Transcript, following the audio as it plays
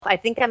I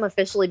think I'm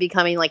officially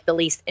becoming like the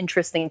least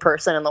interesting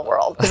person in the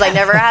world because I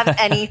never have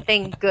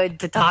anything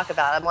good to talk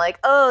about. I'm like,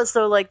 oh,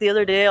 so like the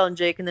other day on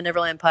Jake and the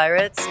Neverland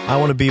Pirates. I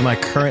want to be my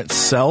current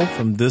self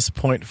from this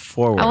point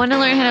forward. I want to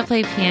learn how to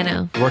play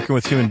piano. Working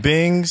with human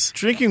beings,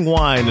 drinking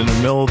wine in the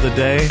middle of the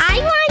day. I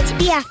want to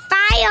be a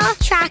fire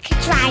truck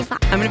driver.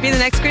 I'm going to be the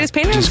next greatest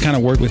painter. Just kind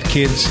of work with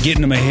kids,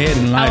 getting them ahead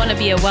in life. I want to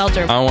be a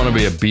welder. I want to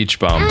be a beach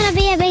bum. I want to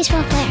be a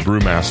baseball player.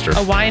 Brewmaster.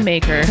 A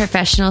winemaker.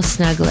 Professional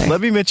snuggler. Let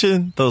me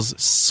mention those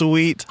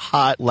sweet,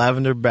 hot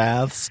lavender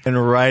baths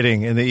and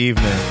writing in the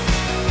evening.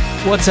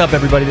 What's up,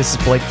 everybody? This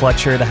is Blake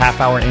Fletcher, the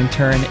half-hour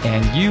intern,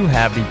 and you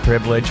have the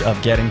privilege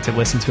of getting to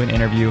listen to an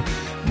interview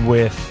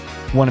with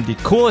one of the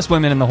coolest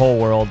women in the whole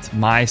world,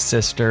 my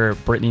sister,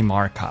 Brittany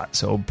Marcotte.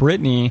 So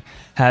Brittany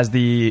has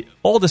the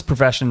oldest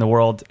profession in the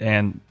world,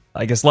 and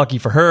I guess lucky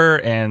for her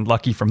and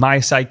lucky for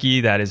my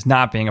psyche, that is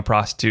not being a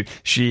prostitute.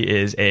 She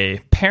is a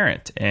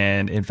parent,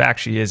 and in fact,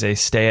 she is a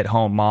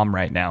stay-at-home mom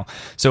right now.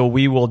 So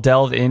we will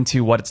delve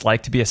into what it's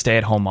like to be a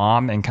stay-at-home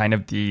mom and kind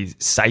of the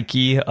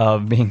psyche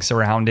of being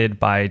surrounded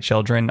by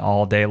children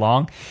all day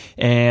long,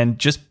 and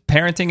just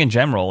parenting in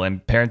general,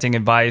 and parenting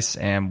advice,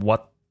 and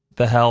what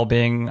the hell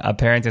being a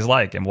parent is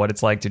like, and what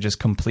it's like to just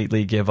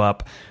completely give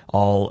up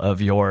all of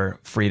your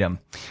freedom.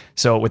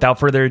 So without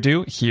further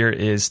ado, here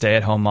is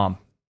Stay-at-Home Mom.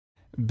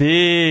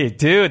 B,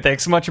 dude,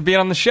 thanks so much for being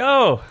on the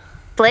show.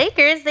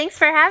 Blakers, thanks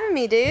for having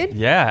me, dude.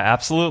 Yeah,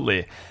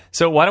 absolutely.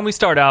 So why don't we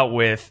start out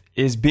with,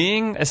 is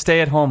being a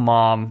stay-at-home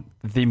mom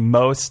the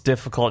most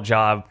difficult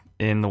job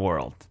in the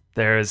world?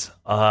 There's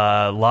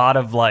a lot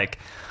of like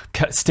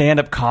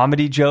stand-up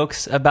comedy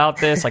jokes about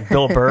this. Like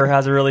Bill Burr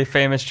has a really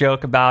famous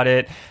joke about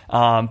it.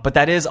 But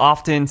that is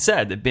often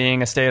said, that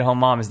being a stay-at-home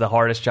mom is the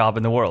hardest job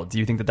in the world. Do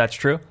you think that that's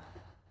true?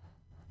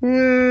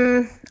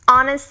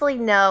 Honestly,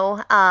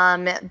 no.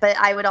 But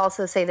I would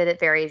also say that it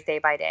varies day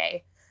by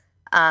day.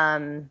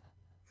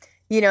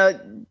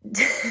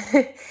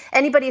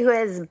 Anybody who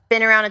has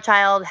been around a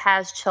child,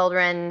 has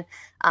children,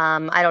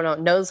 I don't know,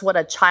 knows what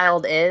a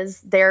child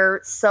is. They're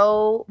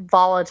so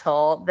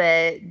volatile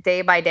that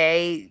day by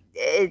day,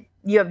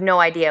 you have no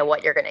idea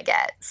what you're going to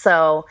get.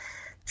 So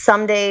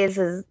some days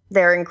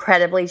they're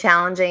incredibly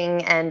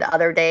challenging, and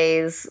other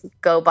days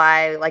go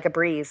by like a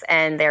breeze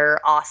and they're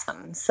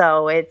awesome.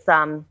 So it's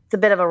a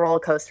bit of a roller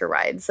coaster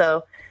ride.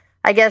 So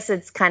I guess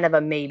it's kind of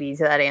a maybe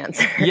to that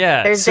answer.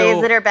 Yeah. There's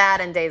days that are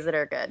bad and days that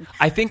are good.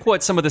 I think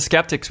what some of the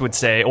skeptics would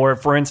say, or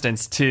for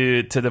instance,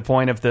 to the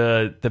point of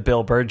the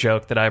Bill Burr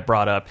joke that I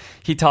brought up,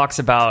 he talks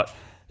about,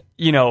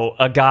 you know,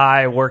 a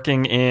guy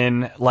working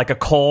in like a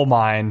coal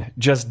mine,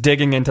 just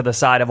digging into the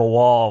side of a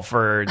wall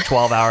for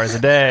 12 hours a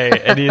day.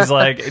 And he's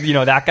like, you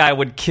know, that guy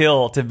would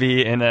kill to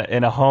be in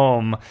a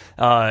home,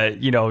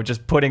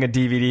 just putting a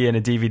DVD in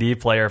a DVD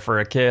player for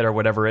a kid or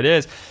whatever it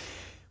is.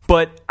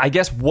 But I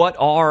guess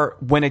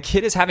when a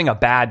kid is having a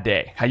bad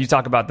day, how you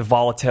talk about the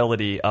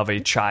volatility of a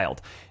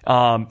child,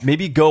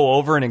 maybe go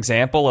over an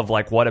example of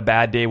like what a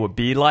bad day would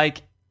be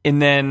like. And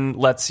then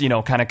let's,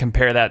 kind of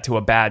compare that to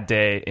a bad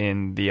day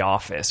in the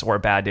office or a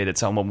bad day that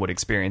someone would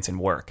experience in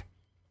work.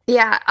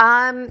 Yeah.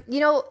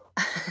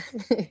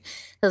 This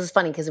is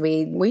funny because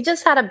we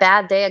just had a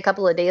bad day a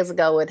couple of days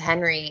ago with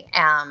Henry.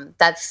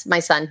 That's my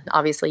son.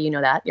 Obviously, you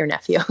know that, your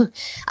nephew.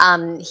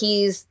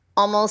 He's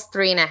almost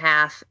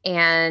 3.5,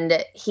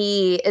 and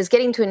he is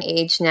getting to an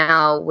age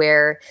now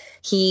where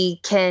he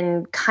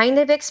can kind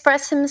of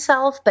express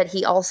himself, but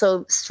he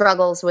also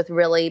struggles with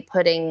really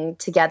putting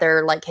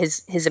together like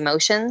his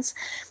emotions.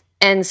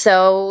 And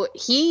so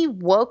he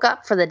woke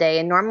up for the day,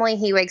 and normally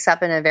he wakes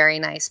up in a very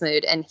nice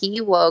mood, and he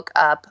woke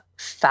up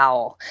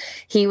foul.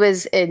 He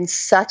was in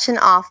such an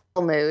awful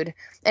mood,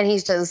 and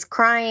he's just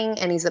crying,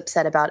 and he's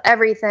upset about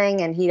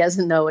everything, and he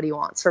doesn't know what he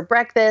wants for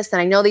breakfast.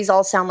 And I know these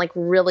all sound like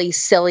really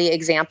silly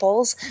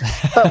examples,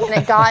 but when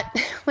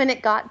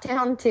it got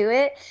down to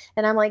it,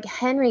 and I'm like,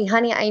 Henry,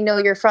 honey, I know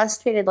you're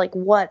frustrated. Like,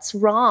 what's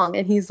wrong?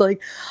 And he's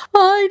like,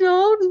 I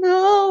don't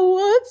know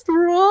what's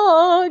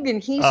wrong.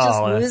 And he's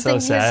just losing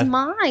his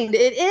mind.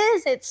 It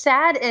is. It's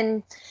sad.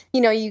 And,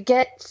 you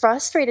get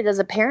frustrated as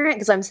a parent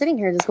because I'm sitting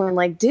here just going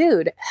like,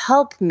 dude,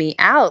 help me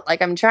out.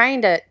 Like, I'm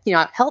trying to,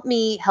 help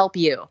me help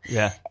you.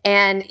 Yeah.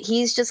 And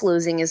he's just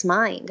losing his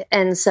mind.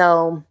 And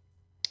so,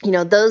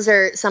 those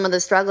are some of the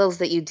struggles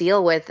that you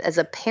deal with as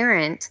a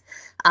parent.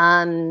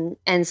 And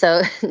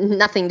so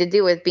nothing to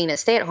do with being a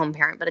stay-at-home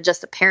parent, but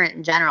just a parent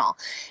in general,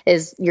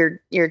 is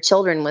your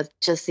children with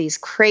just these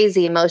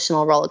crazy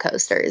emotional roller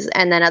coasters.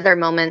 And then other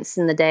moments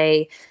in the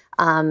day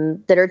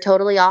that are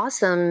totally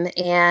awesome,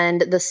 and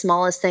the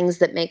smallest things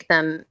that make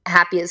them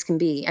happy as can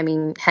be. I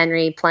mean,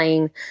 Henry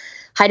playing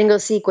hide and go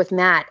seek with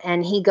Matt,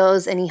 and he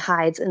goes and he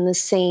hides in the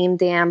same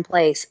damn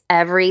place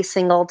every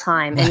single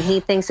time, and he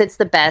thinks it's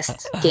the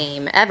best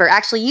game ever.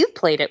 Actually, you've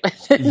played it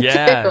with him.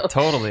 Yeah, too.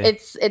 Totally.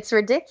 It's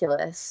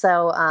ridiculous.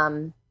 So,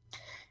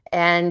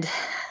 and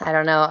I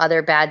don't know,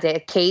 other bad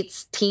day.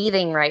 Kate's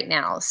teething right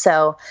now,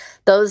 so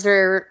those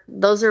are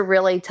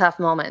really tough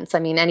moments. I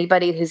mean,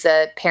 anybody who's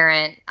a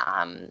parent,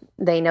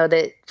 they know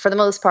that for the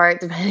most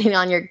part, depending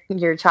on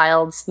your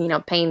child's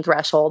pain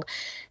threshold,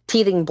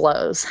 teething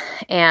blows.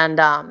 And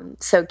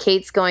so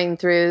Kate's going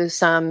through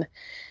some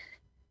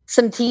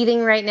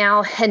teething right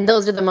now. And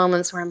those are the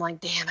moments where I'm like,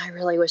 damn, I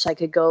really wish I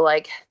could go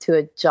like to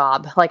a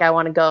job. Like I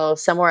want to go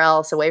somewhere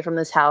else away from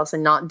this house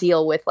and not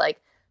deal with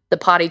like the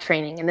potty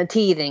training and the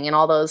teething and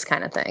all those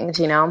kind of things,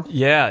 you know?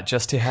 Yeah,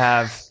 just to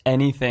have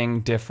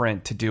anything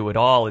different to do at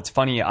all. It's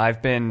funny,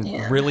 I've been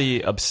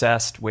really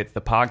obsessed with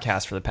the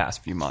podcast for the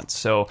past few months.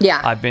 So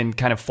I've been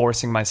kind of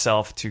forcing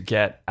myself to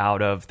get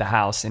out of the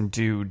house and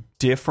do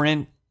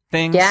different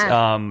things,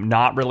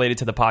 not related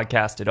to the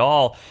podcast at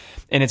all.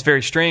 And it's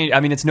very strange. I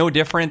mean, it's no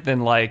different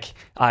than like,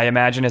 I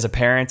imagine as a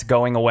parent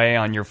going away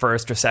on your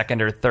first or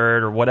second or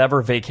third or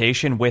whatever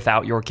vacation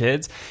without your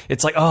kids.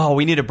 It's like, oh,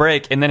 we need a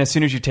break. And then as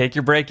soon as you take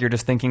your break, you're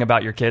just thinking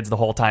about your kids the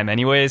whole time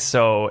anyways.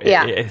 So,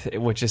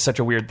 which is such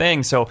a weird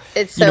thing. So,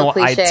 it's so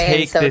I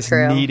take so this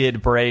true.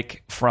 needed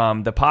break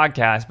from the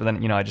podcast, but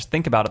then, I just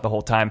think about it the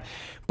whole time.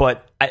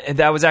 But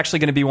that was actually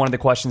going to be one of the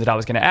questions that I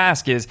was going to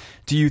ask is,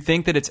 do you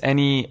think that it's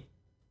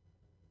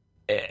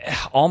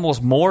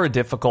almost more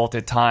difficult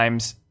at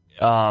times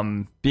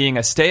being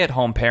a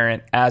stay-at-home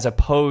parent as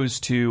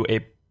opposed to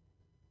a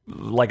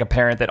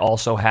parent that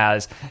also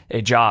has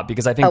a job?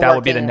 Because I think that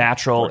would be the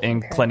natural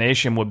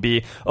inclination would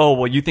be, oh,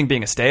 well, you think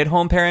being a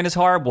stay-at-home parent is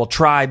hard? Well,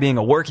 try being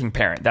a working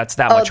parent. That's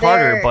that much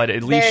harder, but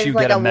at least you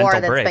get a mental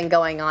break. There's like a war that's been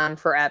going on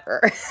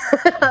forever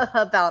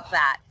about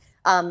that.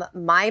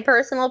 My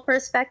personal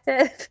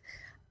perspective,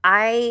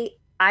 I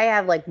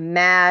have like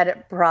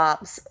mad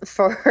props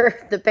for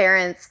the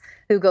parents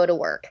who go to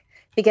work,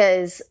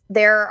 because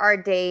there are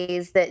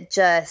days that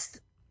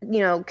just,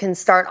 can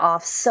start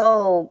off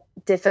so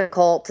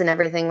difficult and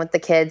everything with the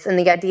kids, and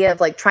the idea of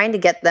like trying to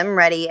get them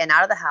ready and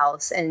out of the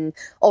house and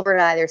over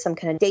to either some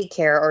kind of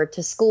daycare or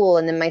to school,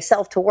 and then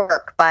myself to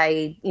work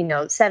by,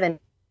 7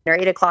 or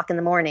 8 o'clock in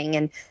the morning,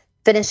 and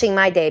finishing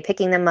my day,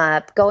 picking them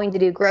up, going to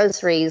do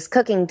groceries,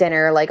 cooking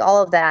dinner, like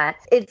all of that.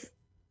 It's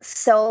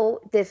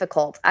so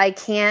difficult. I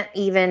can't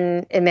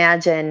even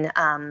imagine,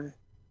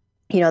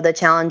 the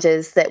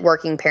challenges that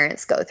working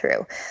parents go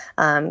through.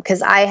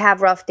 Because I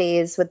have rough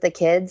days with the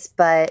kids,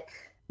 but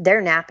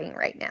they're napping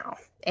right now.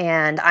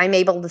 And I'm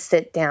able to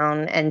sit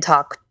down and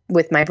talk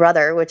with my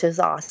brother, which is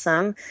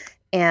awesome,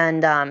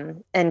 and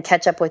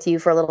catch up with you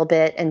for a little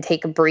bit and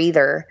take a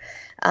breather.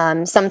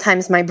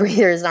 Sometimes my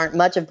breathers aren't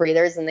much of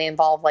breathers, and they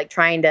involve like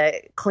trying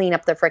to clean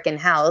up the frickin'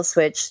 house,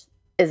 which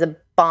is a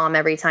bomb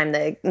every time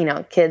the,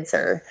 kids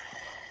are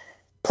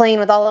playing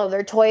with all of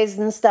their toys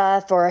and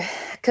stuff, or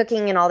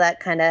cooking and all that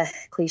kind of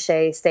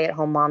cliche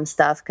stay-at-home mom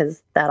stuff,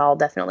 because that all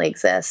definitely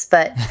exists.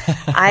 But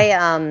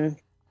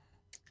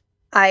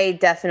I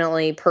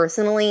definitely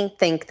personally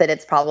think that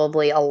it's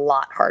probably a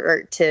lot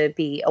harder to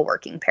be a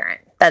working parent.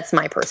 That's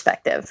my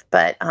perspective.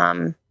 But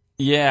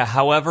yeah,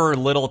 however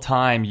little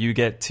time you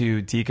get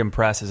to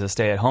decompress as a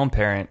stay-at-home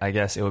parent, I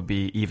guess it would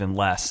be even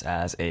less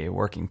as a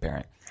working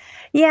parent.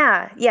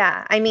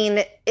 Yeah. I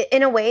mean,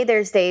 in a way,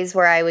 there's days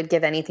where I would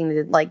give anything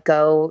to like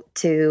go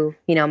to,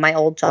 my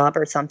old job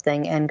or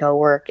something and go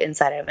work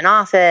inside of an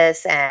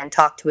office and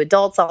talk to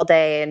adults all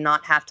day and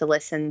not have to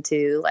listen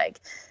to like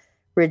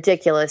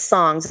ridiculous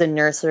songs and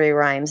nursery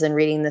rhymes and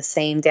reading the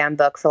same damn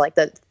book for like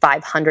the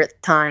 500th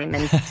time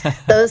and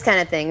those kind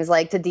of things,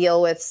 like to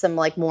deal with some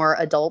like more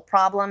adult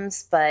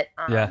problems. But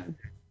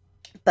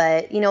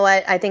you know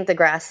what? I think the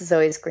grass is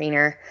always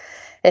greener.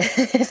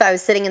 If I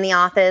was sitting in the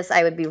office,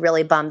 I would be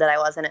really bummed that I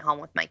wasn't at home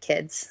with my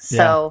kids.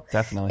 So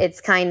definitely. It's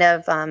kind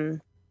of,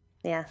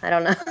 I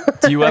don't know.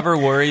 Do you ever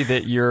worry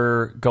that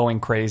you're going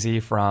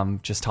crazy from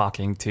just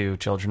talking to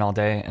children all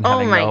day and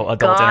having no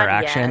adult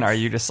interaction? Yes. Are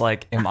you just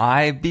like, am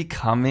I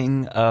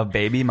becoming a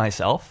baby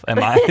myself? Am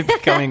I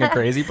becoming a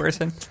crazy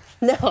person?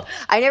 No,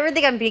 I never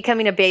think I'm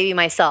becoming a baby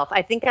myself.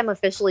 I think I'm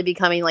officially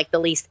becoming like the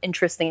least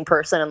interesting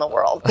person in the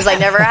world, because I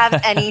never have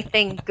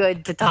anything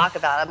good to talk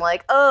about. I'm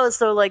like, oh,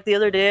 so like the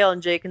other day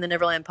on Jake and the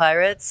Neverland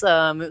Pirates,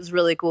 it was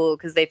really cool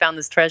because they found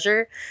this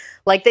treasure,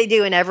 like they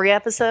do in every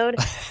episode.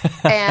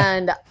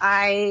 And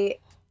I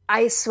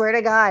swear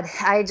to God,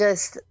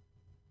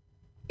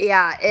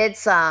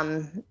 it's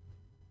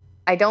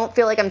I don't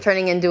feel like I'm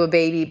turning into a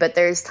baby, but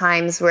there's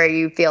times where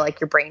you feel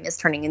like your brain is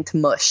turning into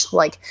mush.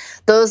 Like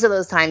those are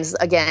those times,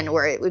 again,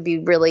 where it would be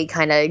really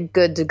kind of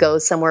good to go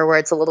somewhere where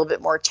it's a little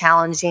bit more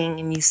challenging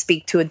and you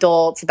speak to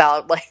adults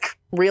about like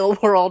real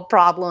world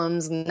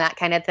problems and that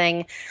kind of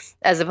thing,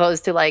 as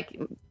opposed to like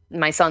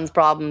my son's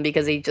problem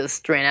because he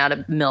just ran out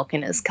of milk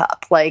in his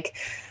cup. Like,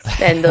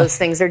 and those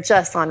things are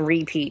just on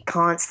repeat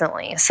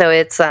constantly. So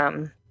it's,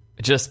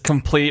 just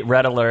complete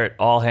red alert,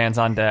 all hands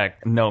on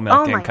deck, no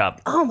milk in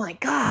cup. Oh my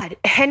God.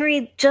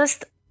 Henry,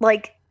 just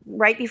like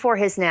right before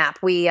his nap,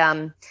 we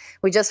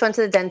just went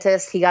to the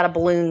dentist. He got a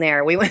balloon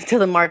there. We went to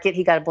the market.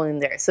 He got a balloon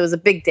there. So it was a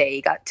big day.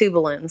 He got 2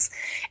 balloons.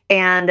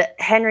 And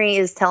Henry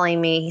is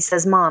telling me, he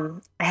says,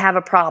 Mom, I have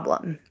a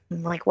problem.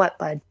 I'm like, what,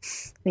 bud? And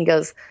he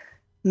goes,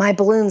 my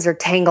balloons are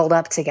tangled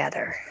up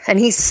together. And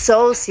he's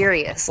so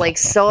serious, like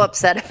so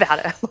upset about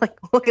it. I'm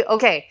like,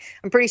 okay,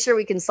 I'm pretty sure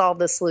we can solve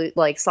this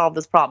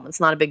problem. It's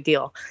not a big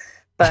deal.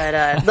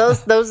 But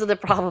those are the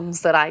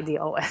problems that I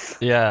deal with.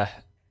 Yeah,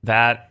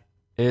 that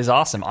is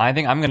awesome. I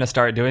think I'm going to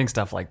start doing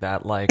stuff like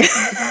that. Like,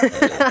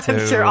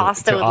 I'm sure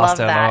Asta would love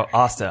that.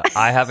 Asta,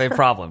 I have a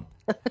problem.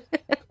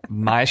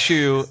 My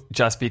shoe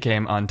just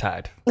became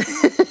untied.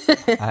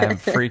 I am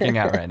freaking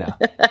out right now.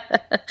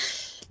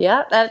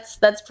 Yeah,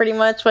 that's pretty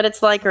much what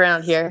it's like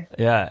around here.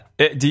 Yeah.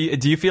 Do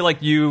you feel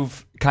like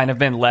you've kind of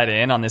been let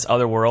in on this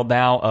other world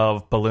now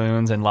of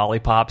balloons and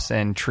lollipops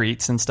and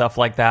treats and stuff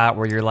like that,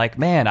 where you're like,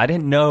 man, I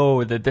didn't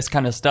know that this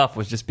kind of stuff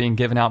was just being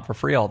given out for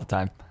free all the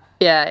time?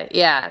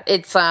 Yeah.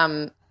 It's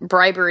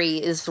bribery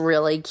is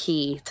really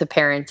key to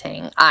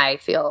parenting. I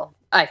feel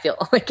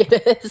like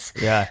it is.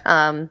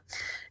 Yeah.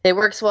 It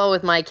works well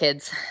with my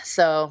kids.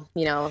 So,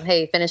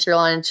 hey, finish your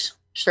lunch.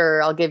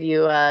 Sure, I'll give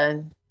you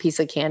a piece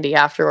of candy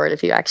afterward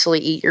if you actually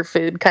eat your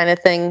food, kind of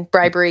thing.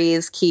 Bribery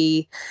is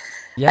key.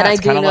 Yeah, and I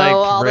it's do know like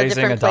all the raising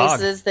different a dog.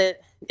 places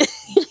that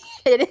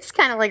it is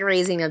kind of like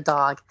raising a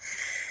dog.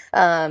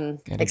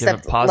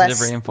 Except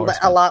positive reinforcement.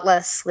 A lot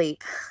less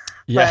sleep.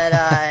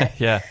 Yeah. But,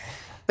 yeah.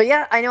 But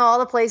yeah, I know all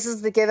the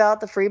places that give out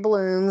the free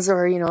balloons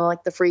or,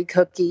 like the free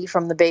cookie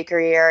from the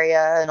bakery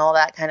area and all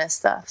that kind of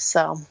stuff.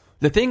 So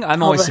the thing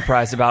I'm always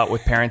surprised about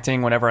with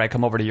parenting, whenever I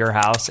come over to your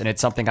house, and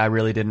it's something I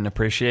really didn't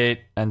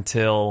appreciate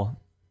until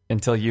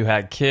you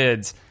had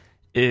kids,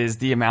 is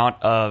the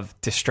amount of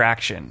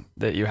distraction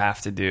that you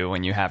have to do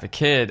when you have a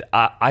kid.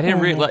 I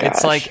didn't realize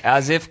it's like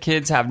as if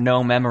kids have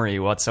no memory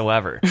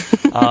whatsoever.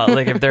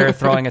 Like if they're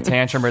throwing a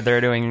tantrum or they're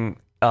doing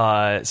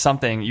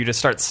something, you just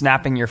start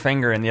snapping your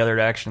finger in the other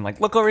direction, like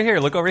look over here,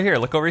 look over here,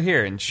 look over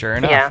here, and sure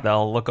enough,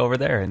 they'll look over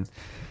there, and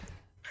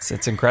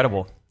it's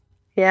incredible.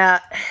 Yeah.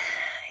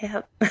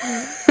 Yep.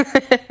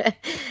 I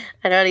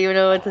don't even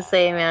know what to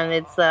say, man.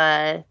 It's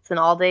an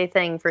all-day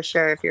thing for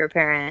sure if you're a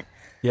parent.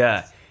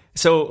 Yeah.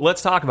 So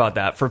let's talk about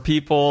that for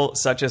people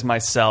such as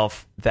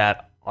myself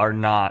that are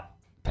not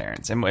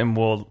parents, and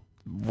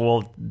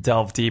we'll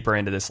delve deeper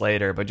into this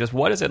later. But just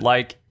what is it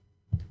like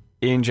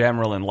in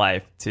general in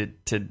life to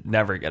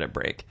never get a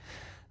break?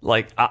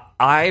 Like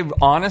I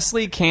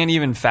honestly can't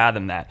even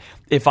fathom that.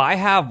 If I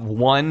have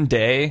one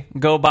day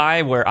go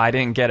by where I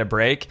didn't get a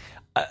break,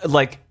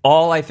 like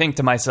all I think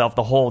to myself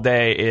the whole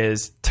day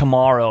is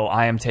tomorrow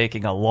I am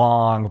taking a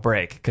long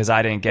break because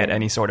I didn't get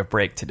any sort of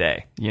break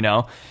today.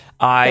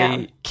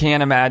 I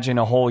can't imagine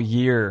a whole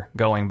year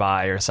going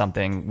by or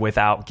something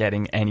without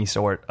getting any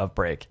sort of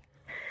break.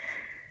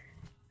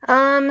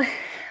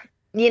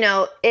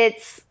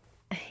 It's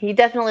you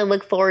definitely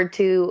look forward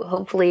to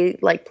hopefully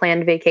like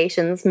planned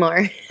vacations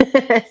more.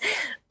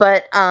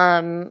 But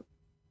honestly,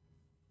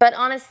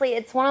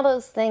 it's one of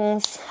those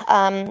things,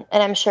 and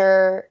I'm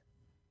sure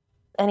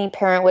any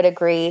parent would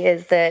agree,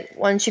 is that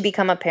once you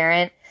become a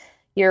parent,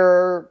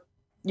 your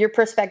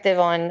perspective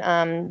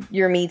on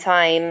your me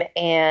time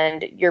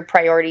and your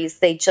priorities,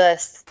 they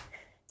just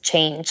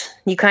change.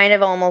 You kind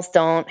of almost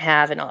don't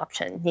have an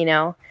option,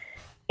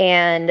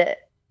 And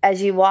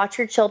as you watch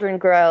your children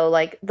grow,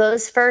 like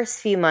those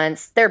first few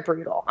months, they're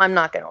brutal. I'm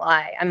not going to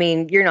lie. I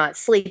mean, you're not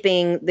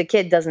sleeping. The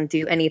kid doesn't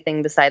do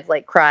anything besides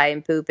like cry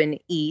and poop and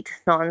eat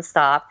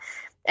nonstop.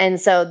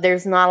 And so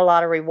there's not a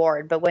lot of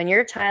reward. But when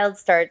your child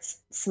starts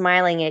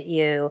smiling at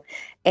you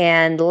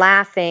and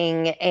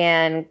laughing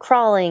and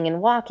crawling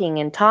and walking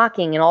and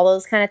talking and all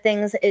those kind of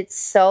things, it's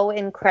so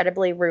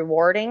incredibly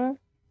rewarding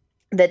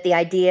that the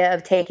idea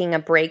of taking a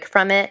break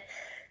from it,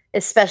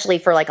 especially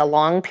for like a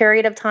long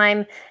period of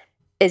time,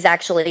 is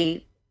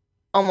actually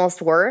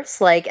almost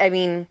worse. Like, I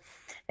mean,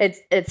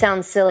 it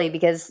sounds silly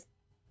because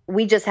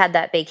we just had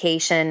that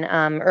vacation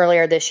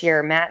earlier this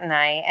year, Matt and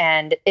I,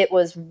 and it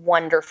was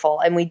wonderful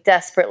and we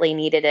desperately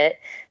needed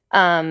it.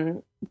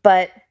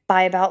 But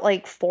by about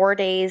like 4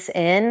 days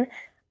in,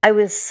 I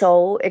was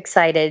so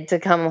excited to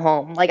come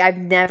home. Like I've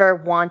never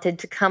wanted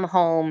to come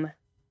home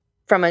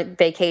from a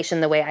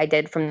vacation the way I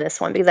did from this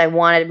one, because I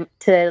wanted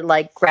to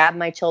like grab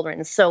my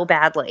children so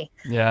badly.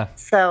 Yeah.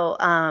 So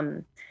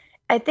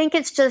I think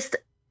it's just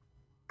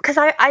because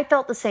I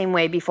felt the same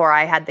way before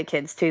I had the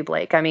kids too,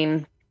 Blake. I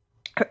mean,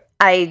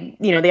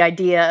 the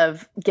idea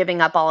of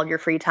giving up all of your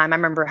free time, I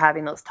remember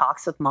having those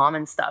talks with mom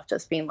and stuff,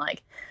 just being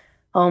like,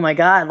 oh my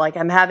God, like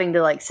I'm having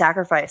to like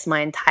sacrifice my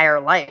entire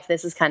life.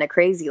 This is kind of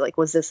crazy. Like,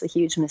 was this a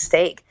huge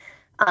mistake?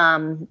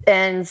 And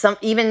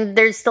even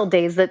there's still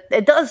days that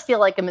it does feel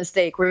like a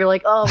mistake where you're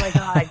like, oh my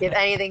God, if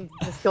anything,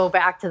 just go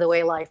back to the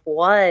way life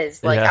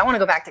was. Like, I want to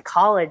go back to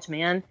college,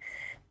 man.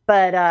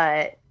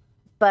 But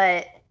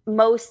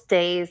most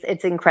days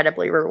it's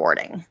incredibly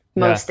rewarding.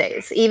 Most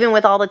days, even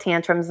with all the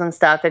tantrums and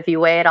stuff, if you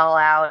weigh it all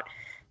out,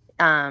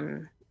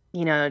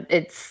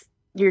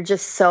 you're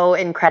just so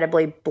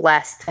incredibly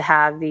blessed to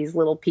have these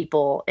little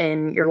people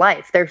in your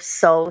life. They're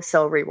so,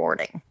 so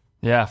rewarding.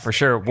 Yeah, for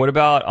sure. What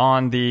about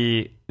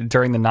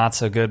during the not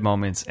so good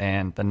moments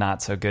and the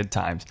not so good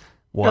times?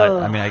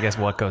 I guess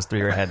what goes through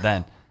your head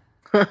then?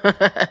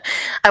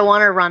 I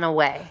want to run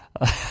away.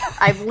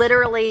 I've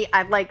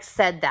like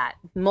said that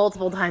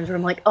multiple times where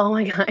I'm like, oh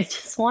my God, I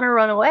just want to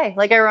run away.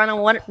 Like I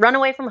run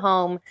away from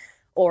home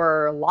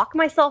or lock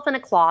myself in a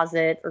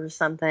closet or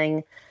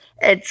something.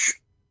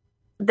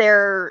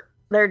 They're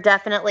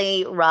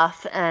definitely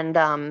rough.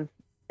 And,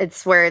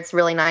 it's where it's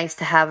really nice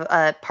to have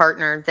a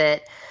partner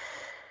that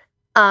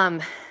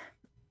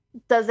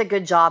does a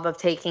good job of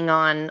taking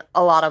on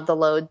a lot of the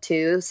load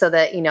too, so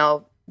that,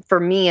 for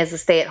me as a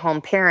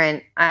stay-at-home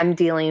parent, I'm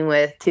dealing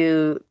with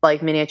two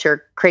like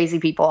miniature crazy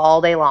people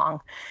all day long.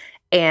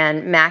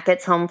 And Matt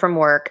gets home from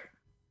work,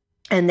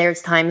 and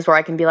there's times where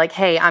I can be like,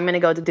 hey, I'm going to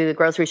go to do the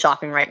grocery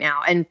shopping right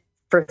now. And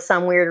for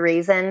some weird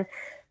reason,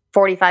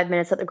 45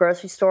 minutes at the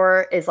grocery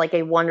store is like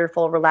a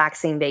wonderful,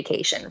 relaxing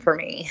vacation for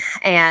me.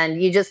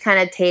 And you just kind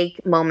of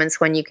take moments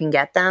when you can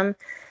get them.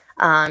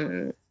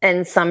 And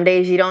some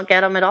days you don't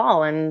get them at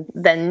all. And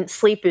then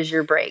sleep is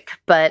your break.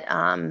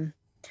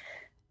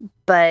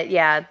 But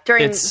yeah,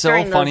 it's so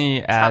during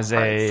funny those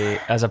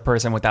as a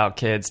person without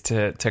kids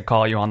to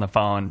call you on the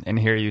phone and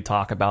hear you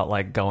talk about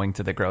like going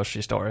to the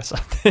grocery store or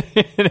something.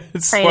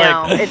 It's I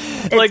know.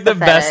 It's like the pathetic.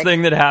 best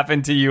thing that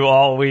happened to you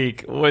all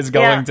week was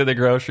going to the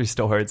grocery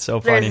store. It's so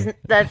funny.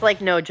 That's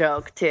like no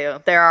joke too.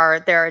 There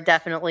are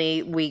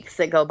definitely weeks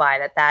that go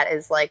by that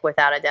is like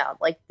without a doubt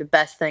like the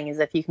best thing is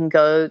if you can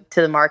go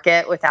to the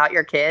market without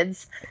your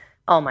kids.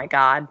 Oh my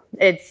God.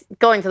 It's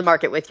going to the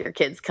market with your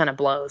kids kind of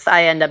blows.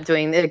 I end up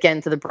doing it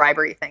again to the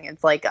bribery thing.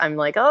 It's like, I'm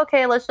like, oh,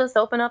 okay, let's just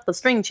open up the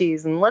string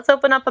cheese and let's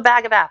open up a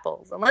bag of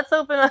apples and let's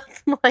open up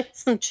like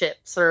some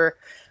chips or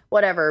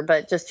whatever.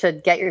 But just to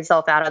get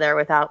yourself out of there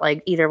without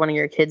like either one of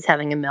your kids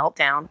having a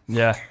meltdown.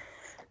 Yeah.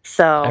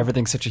 So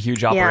everything's such a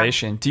huge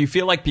operation. Yeah. Do you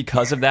feel like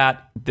because of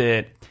that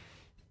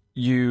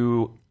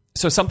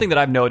so something that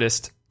I've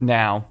noticed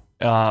now,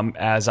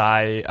 as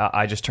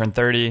I just turned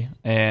 30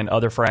 and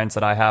other friends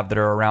that I have that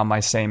are around my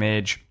same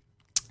age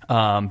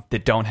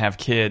that don't have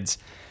kids,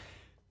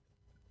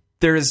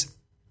 there's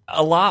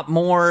a lot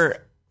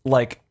more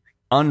like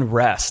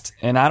unrest.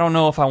 And I don't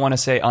know if I want to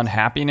say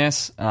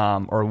unhappiness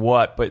or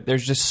what, but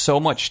there's just so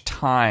much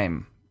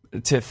time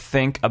to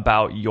think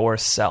about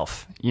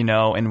yourself,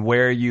 and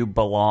where you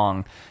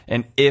belong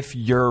and if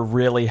you're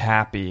really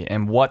happy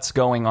and what's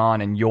going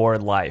on in your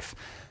life.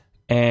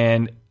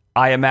 And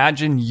I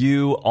imagine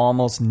you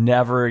almost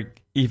never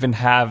even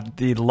have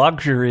the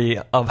luxury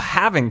of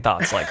having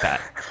thoughts like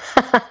that.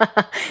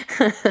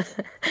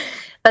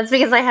 That's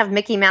because I have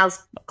Mickey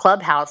Mouse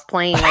Clubhouse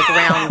playing like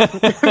around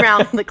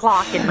the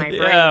clock in my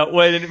brain. Yeah,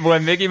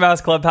 when Mickey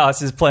Mouse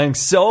Clubhouse is playing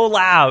so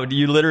loud,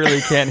 you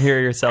literally can't hear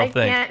yourself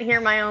think. I can't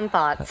hear my own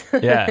thoughts.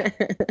 Yeah.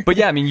 But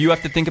yeah, I mean, you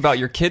have to think about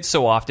your kids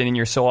so often, and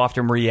you're so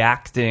often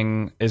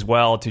reacting as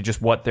well to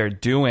just what they're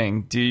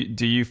doing. Do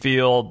you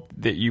feel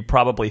that you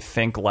probably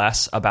think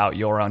less about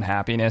your own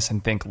happiness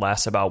and think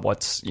less about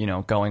what's,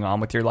 going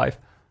on with your life?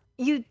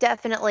 You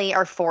definitely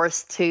are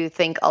forced to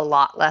think a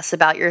lot less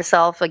about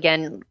yourself.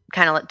 Again,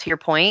 kind of to your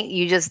point,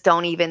 you just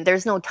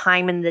there's no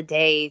time in the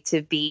day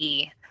to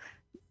be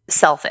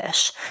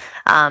selfish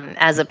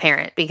as a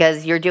parent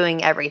because you're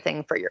doing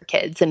everything for your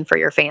kids and for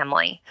your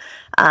family.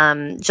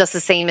 Just the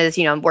same as,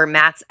 where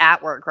Matt's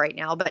at work right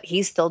now, but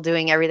he's still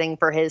doing everything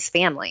for his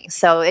family.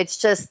 So it's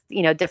just,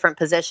 different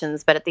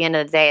positions. But at the end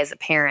of the day, as a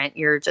parent,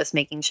 you're just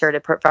making sure to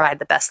provide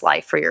the best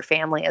life for your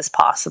family as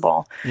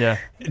possible. Yeah.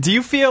 Do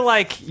you feel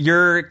like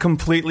you're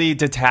completely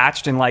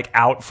detached and like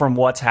out from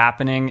what's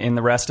happening in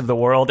the rest of the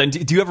world?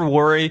 And do you ever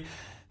worry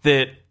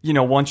that,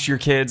 once your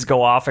kids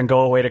go off and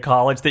go away to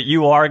college, that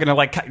you are going to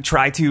like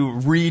try to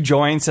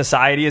rejoin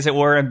society, as it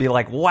were, and be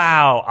like,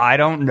 wow, I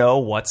don't know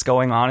what's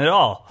going on at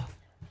all?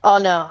 Oh,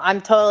 no,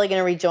 I'm totally going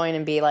to rejoin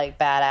and be like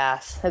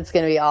badass. It's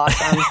going to be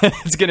awesome.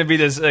 It's going to be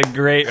this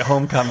great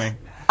homecoming.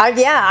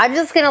 I'm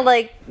just going to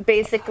like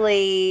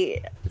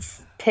basically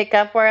pick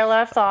up where I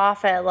left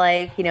off at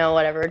like,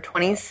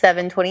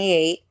 27,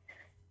 28.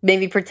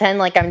 Maybe pretend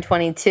like I'm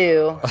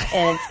 22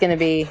 and it's going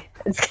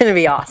to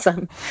be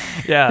awesome.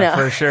 Yeah,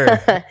 for sure.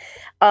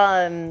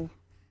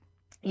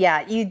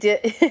 Yeah, you do.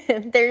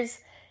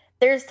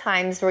 There's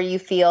times where you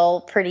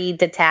feel pretty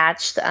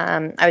detached.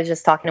 I was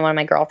just talking to one of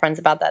my girlfriends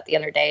about that the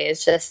other day.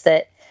 It's just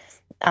that,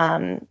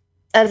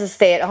 as a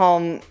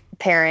stay-at-home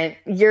parent,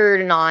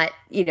 you're not,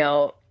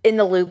 in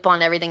the loop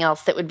on everything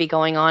else that would be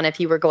going on if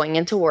you were going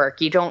into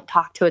work. You don't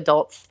talk to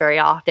adults very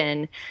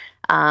often.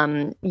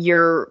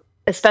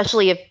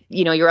 Especially if,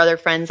 your other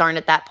friends aren't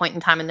at that point in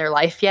time in their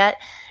life yet.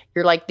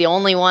 You're like the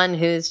only one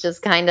who's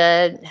just kind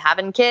of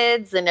having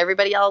kids and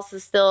everybody else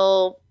is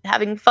still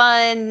having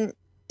fun,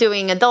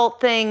 doing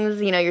adult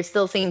things. You're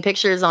still seeing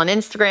pictures on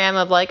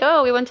Instagram of like,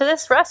 oh, we went to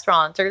this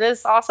restaurant or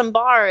this awesome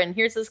bar and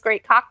here's this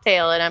great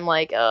cocktail. And I'm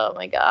like, oh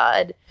my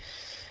God,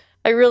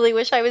 I really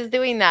wish I was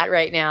doing that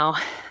right now.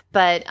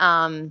 But,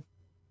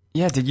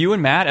 yeah. Did you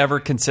and Matt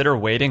ever consider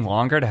waiting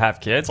longer to have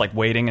kids? Like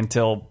waiting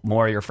until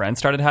more of your friends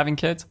started having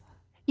kids?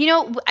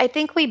 I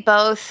think we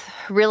both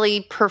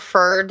really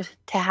preferred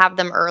to have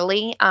them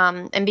early.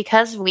 And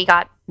because we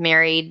got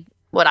married,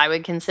 what I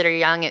would consider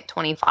young at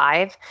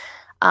 25,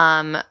 we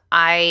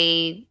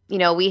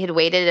had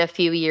waited a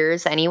few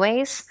years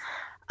anyways.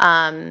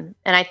 And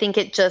I think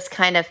it just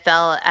kind of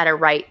fell at a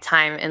right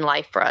time in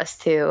life for us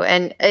too.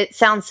 And it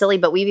sounds silly,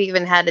 but we've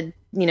even had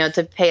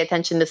to pay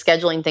attention to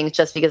scheduling things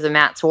just because of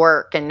Matt's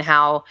work and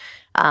how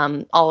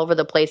all over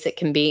the place it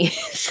can be.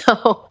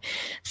 So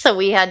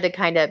we had to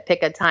kind of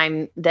pick a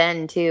time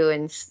then too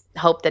and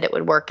hope that it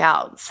would work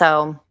out.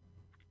 So,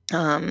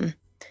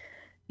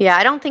 yeah,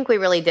 I don't think we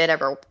really did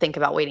ever think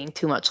about waiting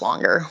too much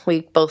longer.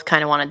 We both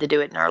kind of wanted to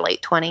do it in our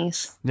late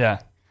 20s. Yeah.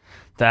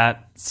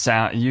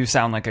 You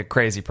sound like a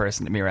crazy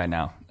person to me right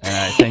now. And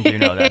I think you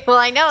know that. Well,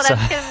 I know.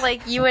 That's because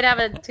like you would have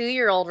a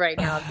 2-year-old right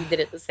now if you did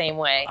it the same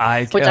way.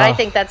 I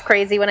think that's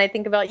crazy when I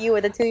think about you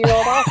with a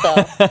 2-year-old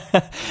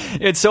also.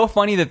 It's so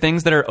funny the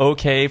things that are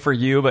okay for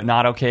you but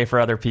not okay for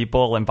other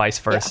people and vice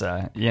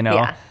versa,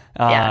 Yeah.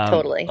 Yeah,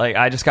 totally. Like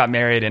I just got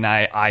married and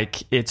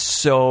it's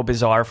so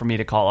bizarre for me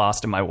to call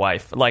Austin my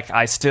wife. Like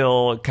I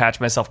still catch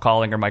myself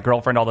calling her my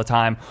girlfriend all the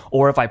time.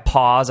 Or if I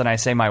pause and I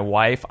say my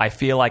wife, I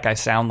feel like I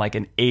sound like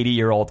an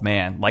 80-year-old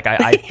man. Like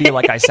I feel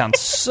like I sound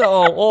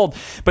so old.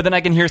 But then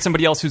I can hear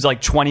somebody else who's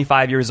like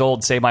 25 years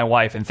old say my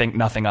wife and think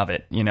nothing of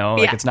it,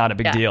 Like it's not a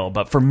big deal.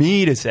 But for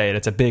me to say it,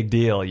 it's a big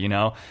deal,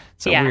 It's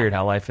so weird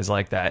how life is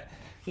like that.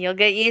 You'll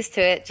get used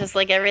to it, just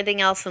like everything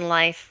else in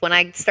life. When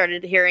I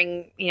started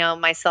hearing,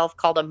 myself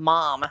called a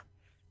mom,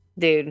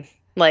 dude,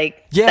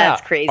 like,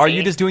 that's crazy. Are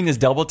you just doing this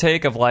double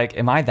take of like,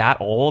 am I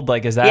that old?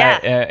 Like, is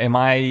that, am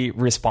I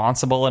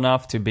responsible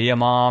enough to be a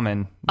mom?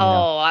 And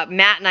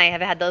Matt and I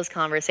have had those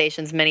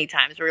conversations many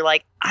times where we're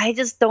like, I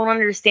just don't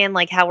understand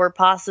like how we're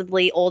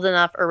possibly old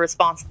enough or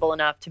responsible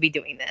enough to be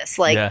doing this.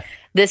 Like,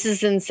 this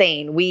is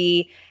insane.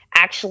 We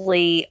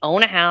actually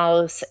own a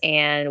house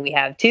and we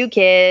have 2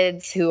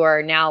 kids who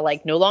are now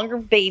like no longer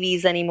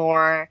babies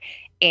anymore.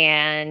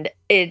 And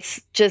it's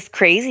just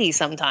crazy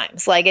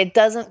sometimes. Like it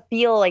doesn't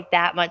feel like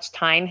that much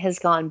time has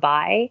gone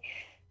by.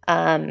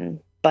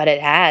 But it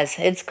has.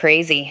 It's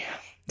crazy.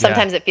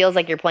 Sometimes it feels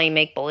like you're playing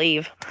make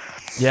believe.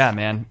 Yeah,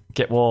 man.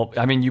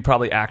 You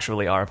probably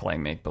actually are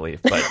playing make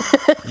believe, but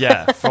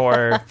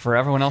for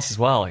everyone else as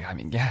well.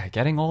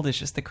 Getting old is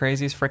just the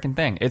craziest freaking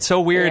thing. It's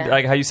so weird,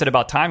 like how you said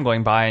about time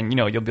going by, and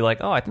you'll be like,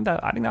 oh, I think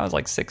that was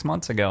like 6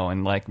 months ago,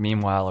 and like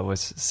meanwhile it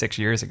was 6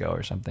 years ago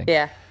or something.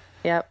 Yeah.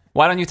 Yep.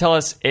 Why don't you tell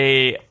us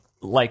a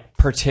like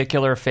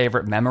particular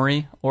favorite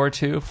memory or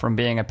two from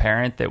being a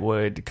parent that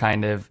would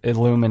kind of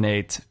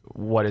illuminate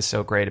what is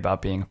so great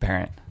about being a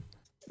parent?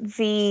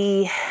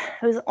 It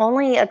was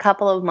only a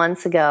couple of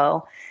months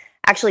ago,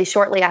 actually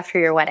shortly after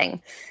your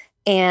wedding.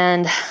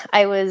 And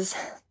I was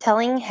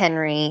telling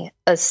Henry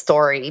a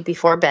story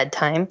before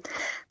bedtime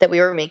that we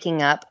were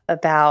making up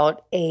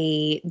about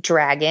a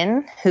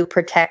dragon who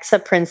protects a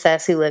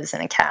princess who lives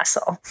in a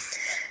castle.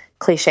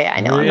 Cliche,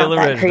 I know. Real I'm not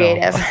that original.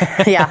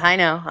 creative. Yeah, I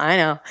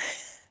know.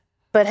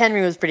 But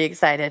Henry was pretty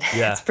excited.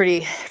 Yeah. It's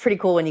pretty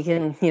cool when you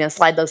can,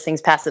 slide those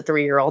things past a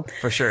 3-year-old.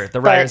 For sure. The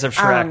writers of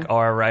Shrek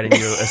are writing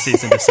you a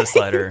cease and desist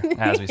letter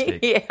as we speak.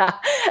 Yeah.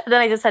 And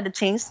then I just had to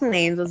change some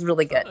names. It was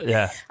really good.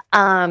 Yeah.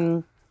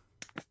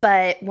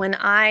 But when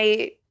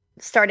we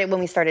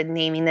started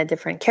naming the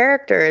different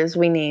characters,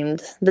 we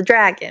named the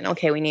dragon.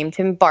 Okay, we named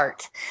him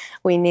Bart.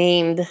 We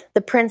named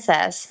the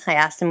princess. I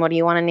asked him, what do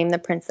you want to name the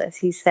princess?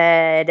 He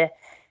said,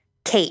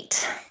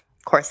 Kate.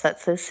 Of course,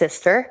 that's his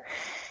sister.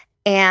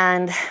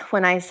 And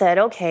when I said,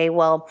 okay,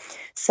 well,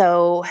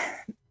 so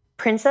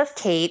Princess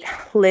Kate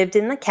lived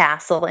in the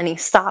castle, and he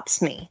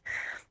stops me.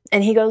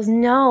 And he goes,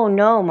 no,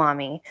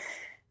 Mommy.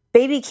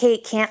 Baby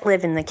Kate can't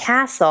live in the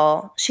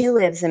castle. She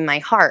lives in my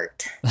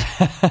heart.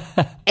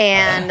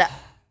 And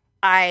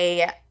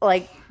I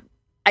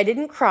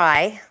didn't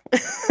cry,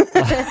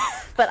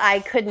 but I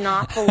could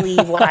not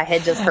believe what I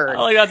had just heard.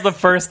 Oh, that's the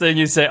first thing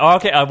you say. Oh,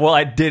 okay, well,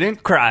 I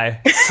didn't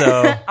cry,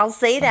 so I'll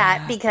say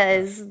that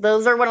because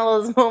those are one of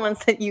those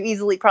moments that you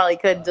easily probably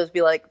could just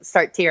be like,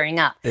 start tearing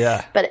up.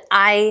 Yeah. But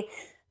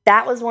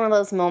that was one of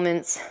those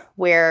moments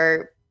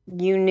where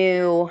you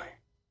knew,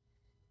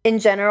 in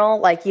general,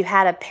 like you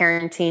had a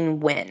parenting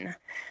win.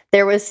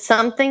 There was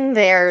something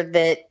there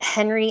that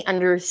Henry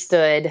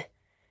understood,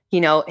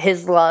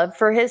 his love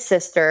for his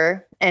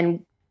sister,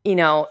 and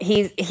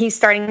he's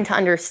starting to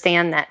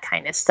understand that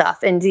kind of stuff.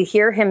 And to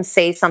hear him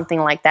say something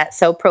like that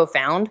so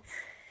profound,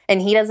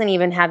 and he doesn't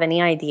even have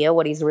any idea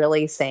what he's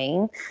really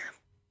saying,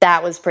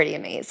 that was pretty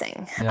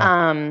amazing.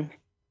 Yeah.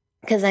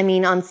 Because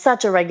on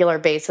such a regular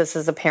basis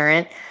as a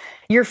parent,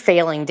 you're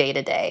failing day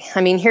to day.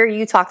 Here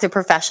you talk to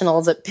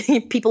professionals,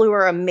 people who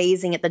are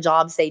amazing at the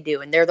jobs they do,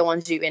 and they're the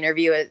ones you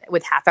interview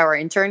with Half Hour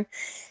Intern.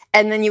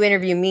 And then you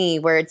interview me,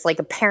 where it's like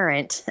a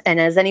parent. And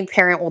as any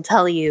parent will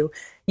tell you,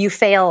 you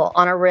fail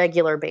on a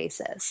regular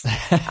basis.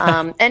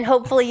 And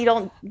hopefully you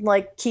don't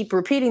keep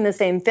repeating the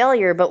same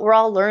failure, but we're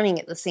all learning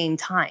at the same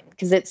time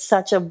because it's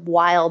such a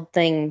wild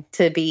thing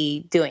to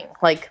be doing.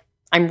 Like,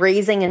 I'm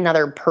raising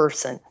another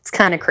person. It's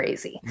kind of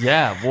crazy.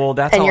 Yeah, well,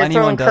 that's all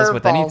anyone does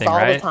with anything, all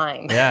right? The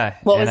time. Yeah.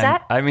 What was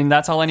that?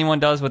 That's all anyone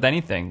does with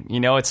anything.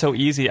 It's so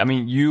easy.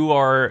 You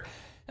are,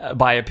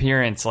 by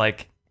appearance,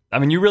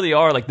 you really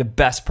are the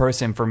best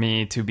person for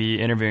me to be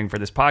interviewing for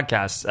this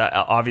podcast.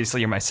 Obviously,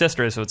 you're my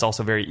sister, so it's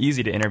also very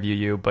easy to interview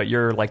you, but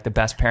you're the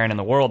best parent in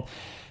the world.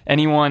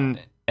 Anyone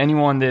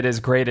anyone that is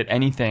great at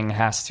anything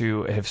has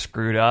to have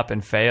screwed up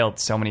and failed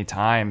so many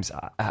times.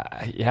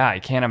 I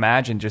can't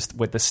imagine, just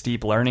with the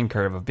steep learning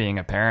curve of being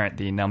a parent,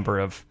 the number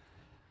of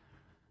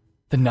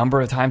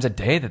times a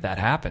day that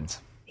happens.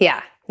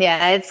 Yeah,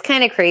 it's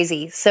kind of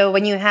crazy. So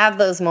when you have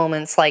those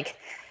moments, like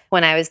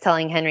when I was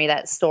telling Henry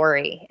that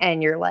story,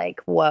 and you're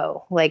like,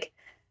 whoa, like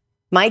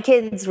my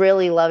kids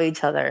really love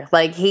each other.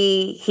 Like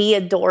he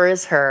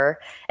adores her,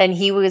 and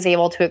he was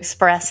able to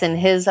express in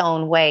his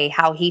own way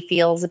how he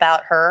feels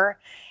about her.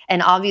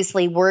 And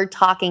obviously we're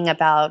talking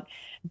about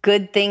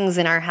good things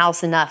in our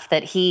house enough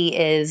that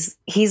he's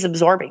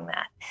absorbing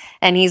that,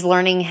 and he's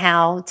learning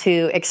how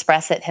to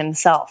express it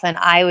himself. And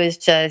I was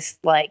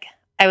just like,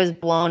 I was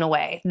blown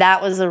away.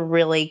 That was a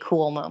really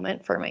cool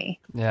moment for me.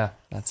 Yeah,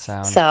 that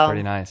sounds So,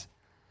 pretty nice.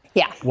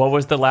 Yeah. What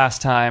was the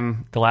last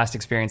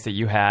experience that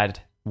you had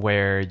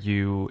where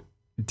you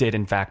did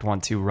in fact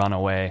want to run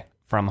away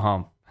from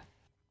home?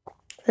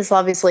 This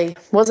obviously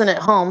wasn't at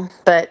home,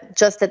 but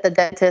just at the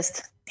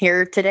dentist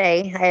here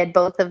today. I had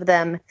both of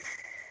them,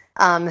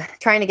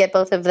 trying to get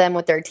both of them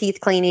with their teeth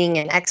cleaning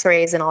and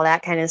x-rays and all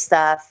that kind of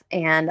stuff.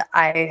 And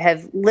I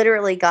have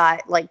literally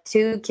got like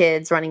two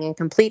kids running in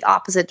complete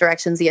opposite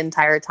directions the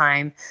entire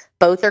time.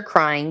 Both are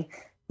crying.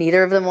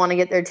 Neither of them want to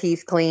get their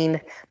teeth cleaned.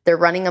 They're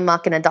running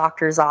amok in a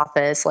doctor's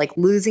office, like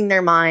losing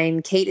their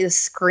mind. Kate is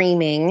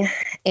screaming.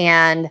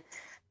 And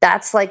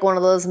that's like one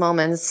of those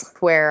moments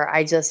where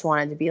I just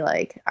wanted to be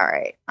like, all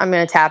right, I'm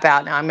going to tap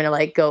out now. I'm going to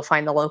like go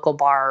find the local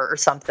bar or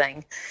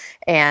something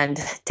and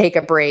take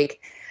a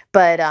break.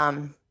 But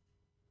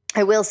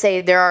I will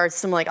say there are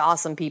some like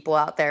awesome people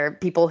out there,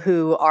 people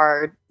who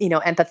are,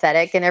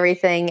 empathetic and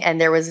everything.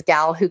 And there was a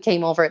gal who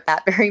came over at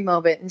that very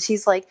moment, and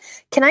she's like,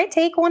 can I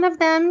take one of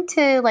them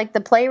to like the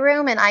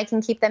playroom and I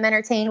can keep them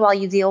entertained while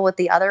you deal with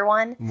the other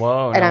one?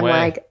 Whoa, and no I'm way.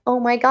 like, oh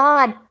my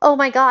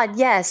God,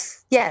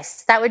 yes,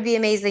 that would be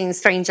amazing,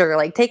 stranger.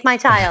 Like, take my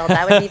child.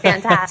 That would be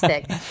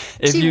fantastic.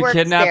 If She you works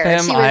kidnap there.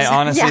 him, She I was-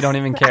 honestly yeah, don't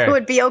even care. I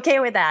would be okay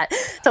with that.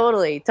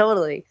 Totally.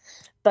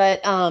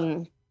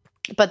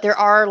 But there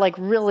are like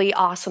really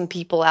awesome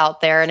people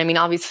out there. And I mean,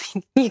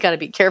 obviously you got to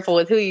be careful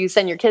with who you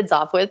send your kids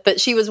off with,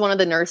 but she was one of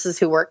the nurses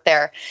who worked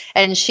there,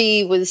 and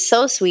she was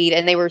so sweet,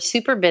 and they were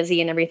super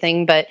busy and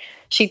everything. But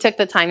she took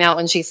the time out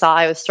when she saw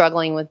I was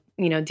struggling with,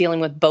 dealing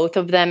with both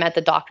of them at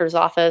the doctor's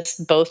office,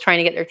 both trying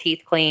to get their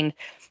teeth cleaned.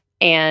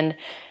 And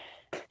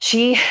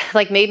she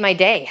like made my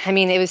day. I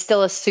mean, it was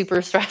still a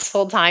super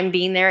stressful time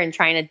being there and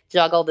trying to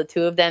juggle the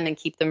two of them and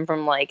keep them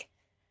from like,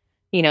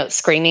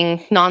 screaming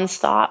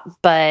nonstop.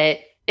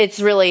 But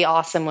it's really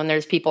awesome when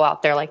there's people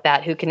out there like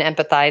that who can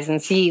empathize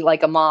and see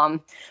like a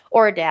mom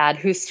or a dad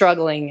who's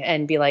struggling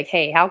and be like,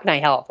 hey, how can I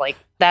help? Like,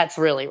 that's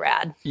really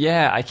rad.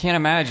 Yeah, I can't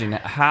imagine.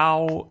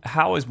 How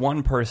as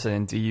one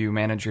person do you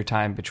manage your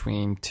time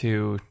between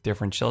two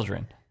different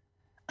children?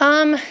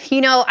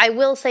 I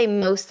will say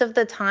most of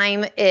the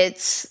time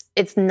it's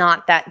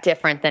not that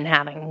different than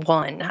having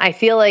one. I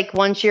feel like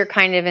once you're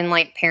kind of in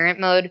like parent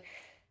mode,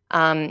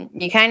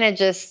 you kind of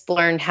just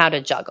learn how to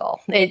juggle.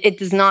 It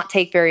does not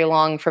take very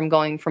long from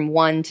going from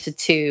one to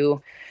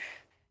two,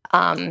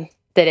 that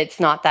it's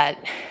not that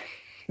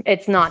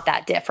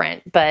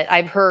different. But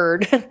I've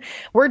heard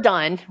we're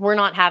done. We're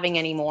not having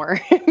any more.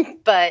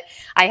 But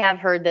I have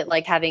heard that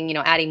like having,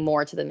 adding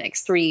more to the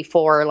mix, 3,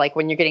 4, like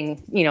when you're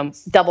getting,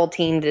 double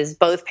teamed as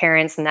both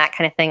parents and that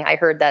kind of thing. I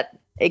heard that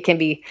it can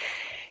be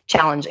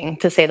challenging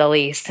to say the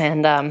least.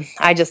 And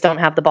I just don't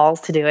have the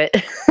balls to do it.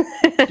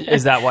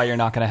 Is that why you're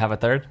not going to have a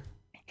third?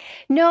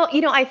 No,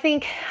 I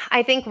think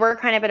we're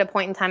kind of at a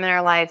point in time in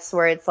our lives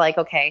where it's like,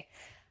 okay,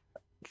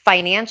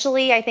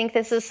 financially, I think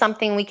this is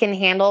something we can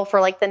handle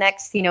for like the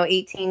next,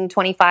 18,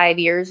 25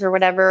 years or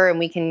whatever. And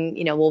we can,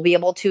 we'll be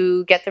able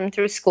to get them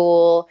through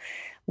school.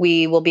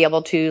 We will be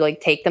able to like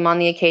take them on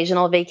the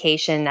occasional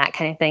vacation, that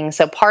kind of thing.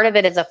 So part of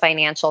it is a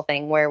financial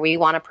thing where we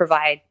want to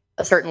provide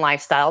a certain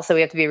lifestyle. So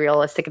we have to be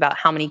realistic about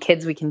how many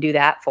kids we can do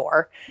that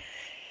for.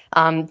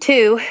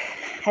 2,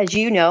 as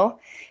you know,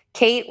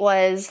 Kate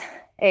was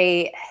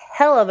a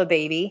hell of a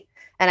baby,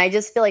 and I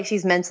just feel like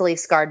she's mentally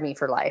scarred me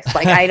for life.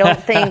 Like I don't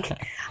think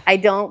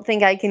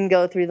I can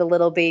go through the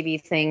little baby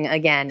thing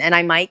again. And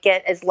I might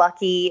get as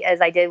lucky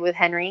as I did with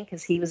Henry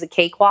because he was a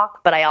cakewalk,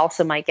 but I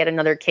also might get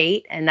another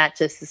Kate, and that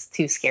just is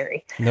too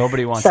scary.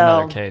 Nobody wants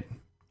another Kate.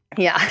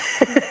 Yeah.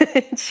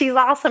 She's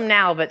awesome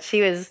now, but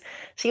she was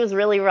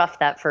really rough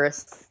that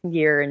first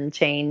year and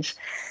change.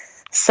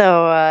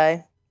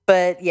 So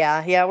but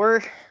yeah,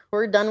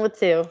 we're done with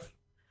 2.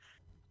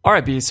 All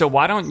right, B, so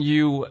why don't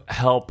you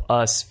help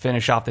us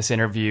finish off this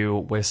interview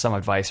with some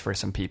advice for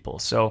some people?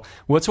 So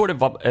what sort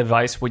of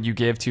advice would you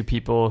give to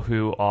people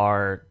who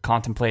are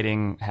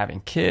contemplating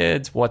having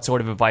kids? What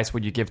sort of advice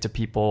would you give to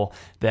people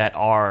that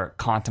are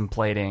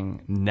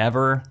contemplating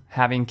never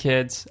having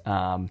kids?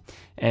 And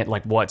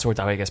like what sorts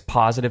of, I guess,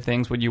 positive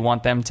things would you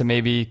want them to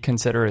maybe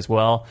consider as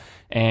well?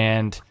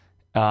 And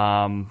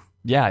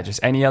just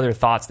any other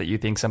thoughts that you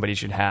think somebody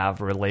should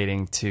have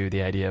relating to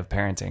the idea of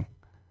parenting?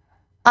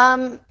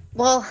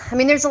 Well, I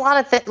mean, there's a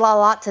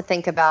lot to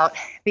think about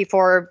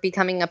before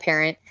becoming a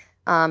parent.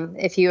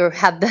 if you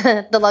have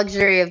the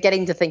luxury of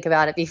getting to think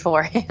about it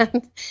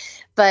beforehand.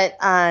 But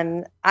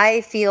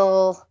I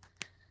feel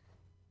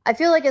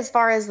like as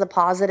far as the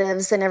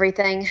positives and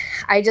everything,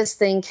 I just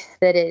think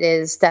that it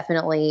is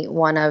definitely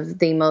one of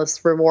the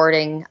most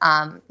rewarding,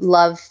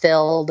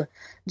 love-filled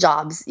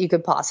jobs you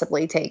could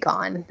possibly take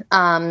on.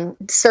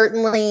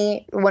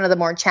 Certainly one of the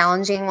more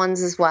challenging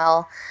ones as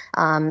well.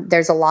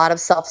 There's a lot of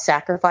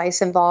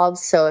self-sacrifice involved.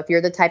 So if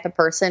you're the type of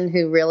person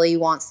who really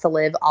wants to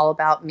live all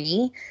about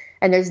me,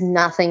 and there's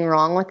nothing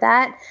wrong with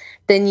that,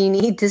 then you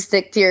need to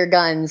stick to your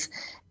guns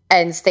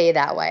and stay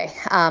that way.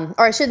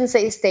 Or I shouldn't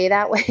say stay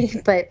that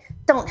way, but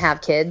don't have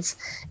kids.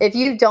 If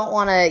you don't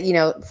want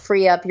to,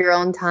 free up your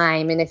own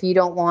time, and if you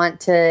don't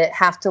want to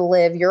have to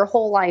live your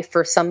whole life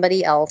for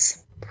somebody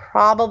else,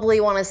 probably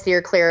want to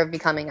steer clear of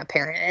becoming a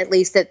parent, at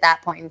least at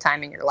that point in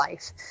time in your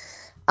life.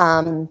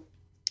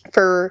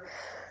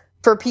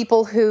 For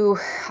people who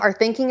are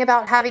thinking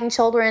about having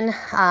children,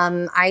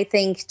 I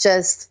think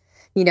just,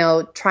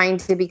 trying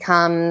to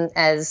become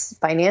as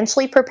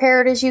financially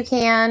prepared as you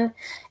can,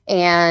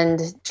 and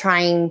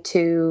trying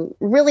to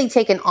really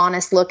take an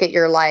honest look at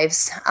your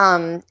lives.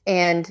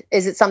 And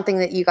is it something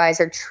that you guys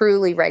are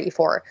truly ready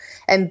for?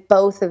 And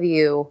both of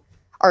you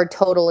are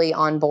totally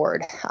on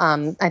board.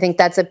 I think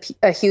that's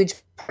a huge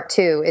part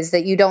too, is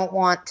that you don't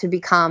want to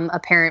become a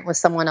parent with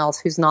someone else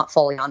who's not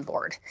fully on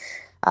board.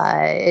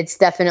 It's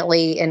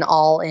definitely an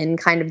all-in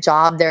kind of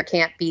job. There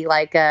can't be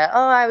like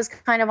I was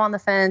kind of on the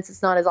fence,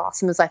 it's not as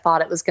awesome as I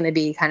thought it was going to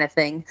be kind of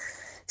thing.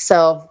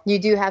 So you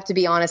do have to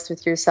be honest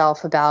with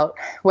yourself about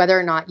whether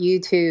or not you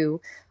two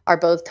are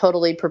both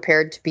totally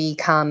prepared to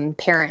become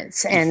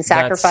parents and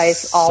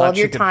sacrifice all of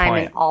your time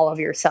and all of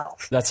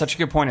yourself. That's such a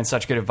good point and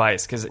such good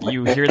advice, because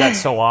you hear that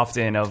so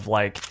often of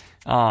like,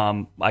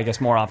 I guess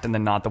more often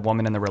than not, the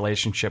woman in the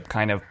relationship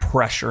kind of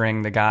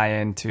pressuring the guy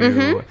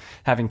into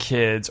having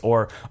kids,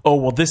 or, oh,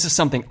 well, this is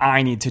something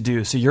I need to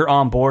do, so you're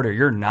on board or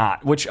you're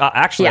not, which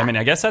actually, I mean,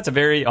 I guess that's a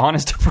very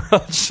honest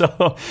approach.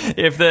 So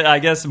I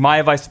guess my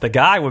advice to the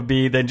guy would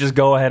be then just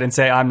go ahead and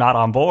say, I'm not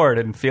on board,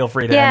 and feel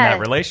free to end that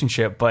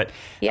relationship. But,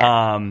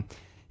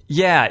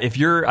 if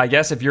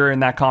you're in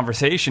that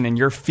conversation and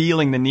you're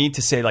feeling the need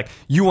to say, like,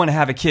 you want to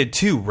have a kid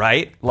too,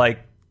 right?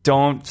 Like,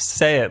 don't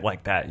say it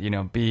like that,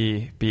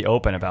 be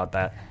open about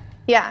that.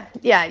 Yeah.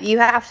 You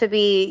have to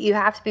be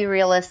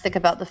realistic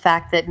about the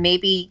fact that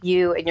maybe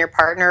you and your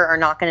partner are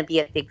not going to be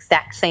at the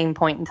exact same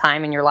point in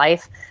time in your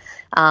life.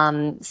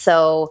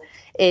 So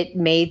it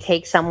may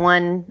take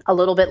someone a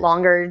little bit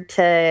longer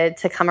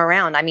to come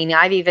around. I mean,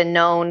 I've even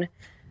known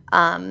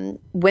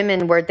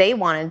women where they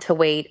wanted to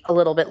wait a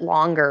little bit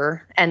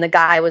longer and the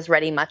guy was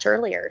ready much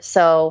earlier.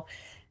 So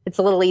it's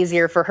a little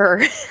easier for her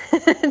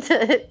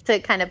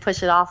to kind of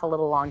push it off a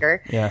little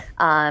longer. Yeah.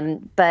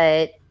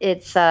 But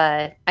it's,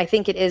 I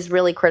think it is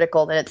really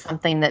critical that it's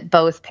something that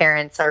both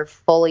parents are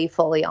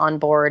fully on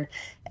board,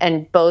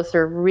 and both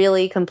are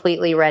really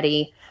completely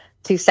ready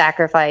to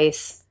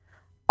sacrifice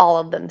all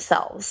of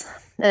themselves.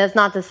 And it's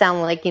not to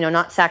sound like,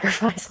 not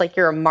sacrifice like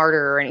you're a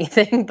martyr or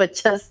anything, but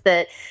just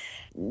that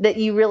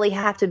you really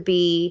have to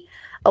be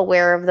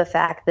aware of the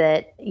fact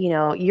that,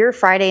 your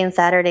Friday and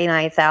Saturday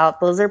nights out,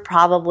 those are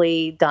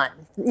probably done,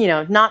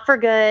 not for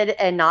good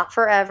and not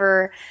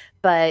forever,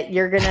 but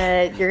you're going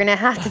to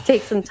have to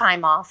take some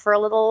time off for a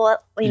little,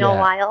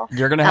 while.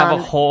 You're going to have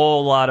a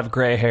whole lot of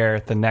gray hair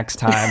the next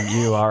time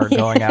you are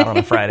going out on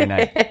a Friday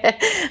night.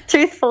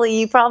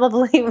 Truthfully,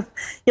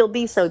 you'll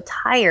be so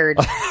tired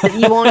that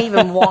you won't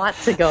even want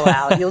to go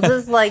out. You'll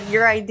just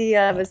your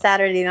idea of a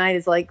Saturday night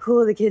is like,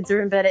 cool, the kids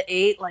are in bed at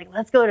 8,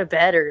 let's go to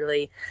bed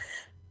early.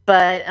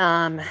 But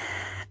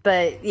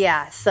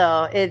yeah,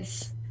 so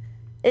it's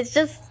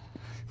just.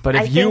 But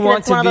if you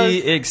want to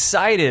be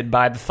excited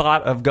by the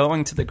thought of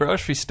going to the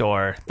grocery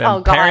store,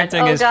 then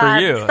parenting is for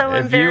you. So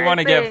if you want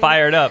to get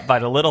fired up by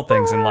the little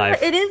things in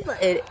life. It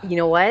is. You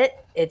know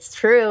what? It's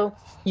true.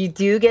 You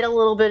do get a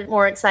little bit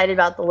more excited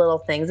about the little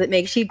things. It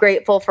makes you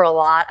grateful for a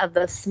lot of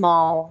the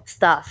small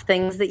stuff,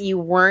 things that you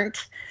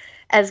weren't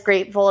as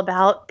grateful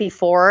about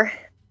before.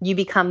 You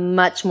become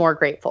much more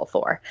grateful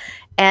for.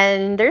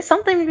 And there's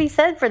something to be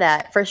said for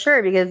that, for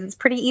sure, because it's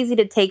pretty easy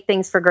to take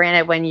things for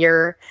granted when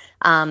you're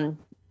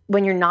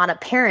not a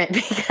parent,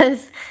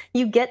 because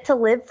you get to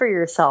live for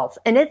yourself.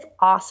 And it's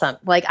awesome.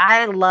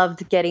 I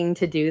loved getting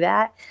to do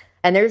that.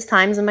 And there's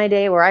times in my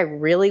day where I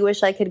really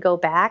wish I could go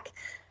back.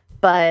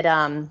 But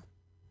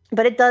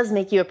it does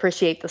make you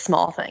appreciate the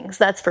small things.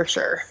 That's for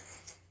sure.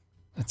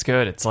 That's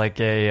good. It's like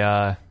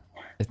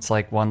it's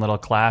like one little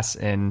class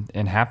in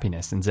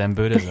happiness in Zen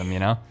Buddhism,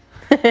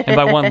 And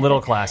by one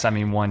little class, I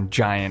mean one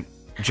giant,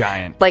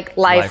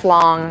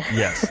 lifelong.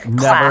 Yes,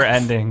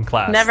 never-ending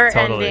class.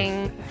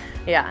 Never-ending.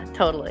 Yeah,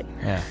 totally.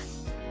 Yeah.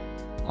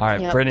 All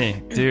right,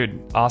 Brittany,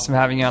 dude, awesome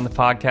having you on the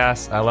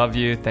podcast. I love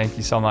you. Thank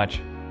you so much.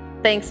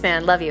 Thanks,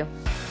 man. Love you.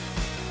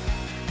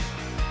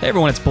 Hey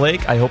everyone, it's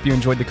Blake. I hope you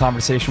enjoyed the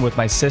conversation with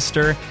my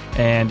sister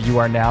and you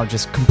are now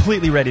just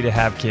completely ready to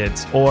have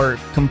kids, or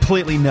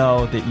completely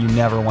know that you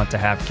never want to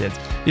have kids.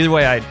 Either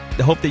way, I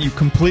hope that you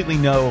completely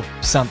know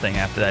something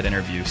after that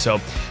interview.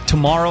 So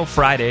tomorrow,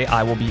 Friday,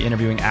 I will be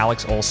interviewing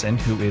Alex Olson,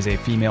 who is a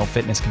female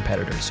fitness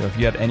competitor. So if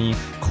you have any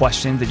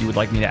questions that you would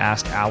like me to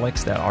ask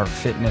Alex that are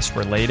fitness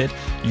related,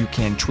 you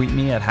can tweet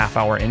me at Half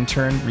Hour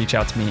Intern, reach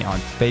out to me on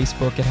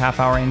Facebook at Half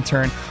Hour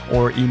Intern,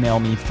 or email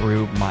me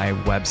through my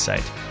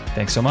website.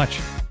 Thanks so much.